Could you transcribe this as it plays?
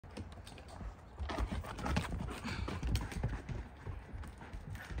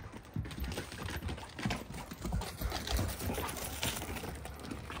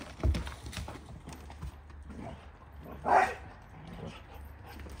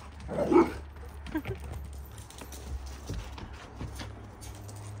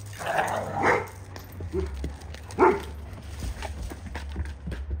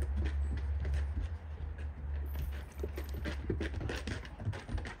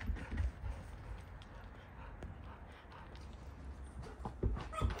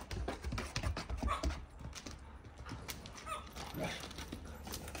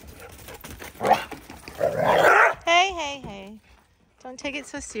Hey. Don't take it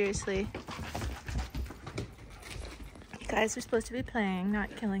so seriously. You guys are supposed to be playing,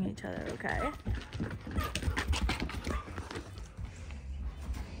 not killing each other, okay?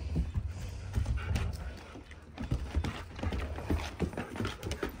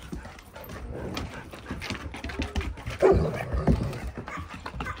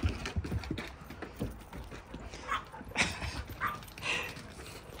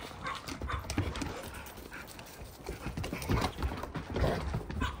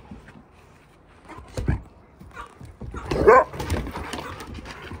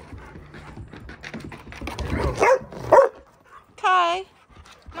 Kai,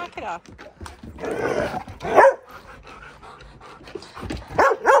 knock it off.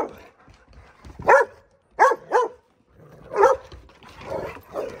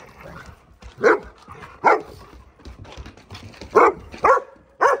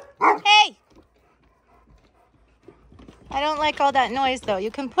 Hey! I don't like all that noise though. You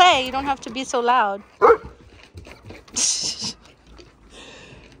can play, you don't have to be so loud.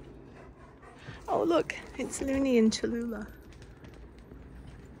 Oh look, it's Looney and Cholula.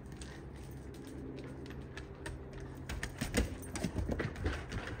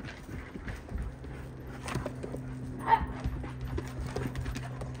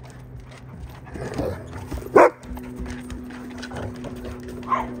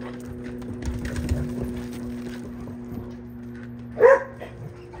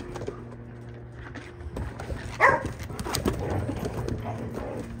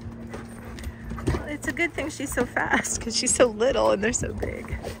 It's a good thing she's so fast because she's so little and they're so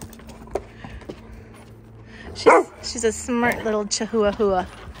big. She's a smart little chihuahua.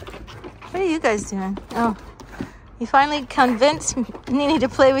 What are you guys doing? Oh, you finally convinced Nini to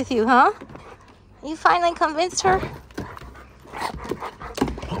play with you, huh? You finally convinced her?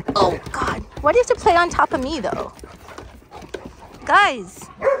 Oh God, why do you have to play on top of me though? Guys,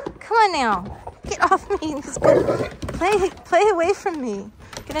 come on now. Get off me. Just go play away from me.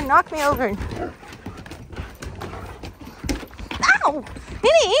 You're gonna knock me over. Ow!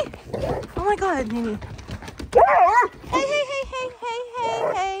 Nini! Oh my God, Nini.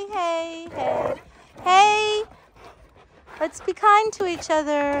 Hey. Let's be kind to each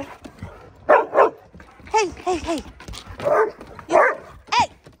other. Hey. Hey,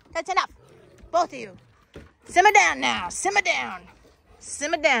 that's enough. Both of you. Simmer down now. Simmer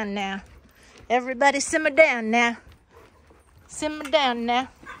down now. Everybody simmer down now. Simmer down now.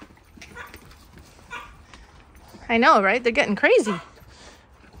 I know, right? They're getting crazy.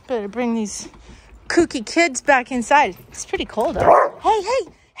 Better bring these kooky kids back inside. It's pretty cold out.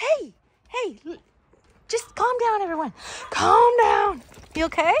 Hey. Just calm down, everyone. Calm down. You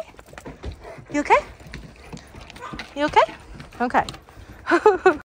okay? You okay? Okay.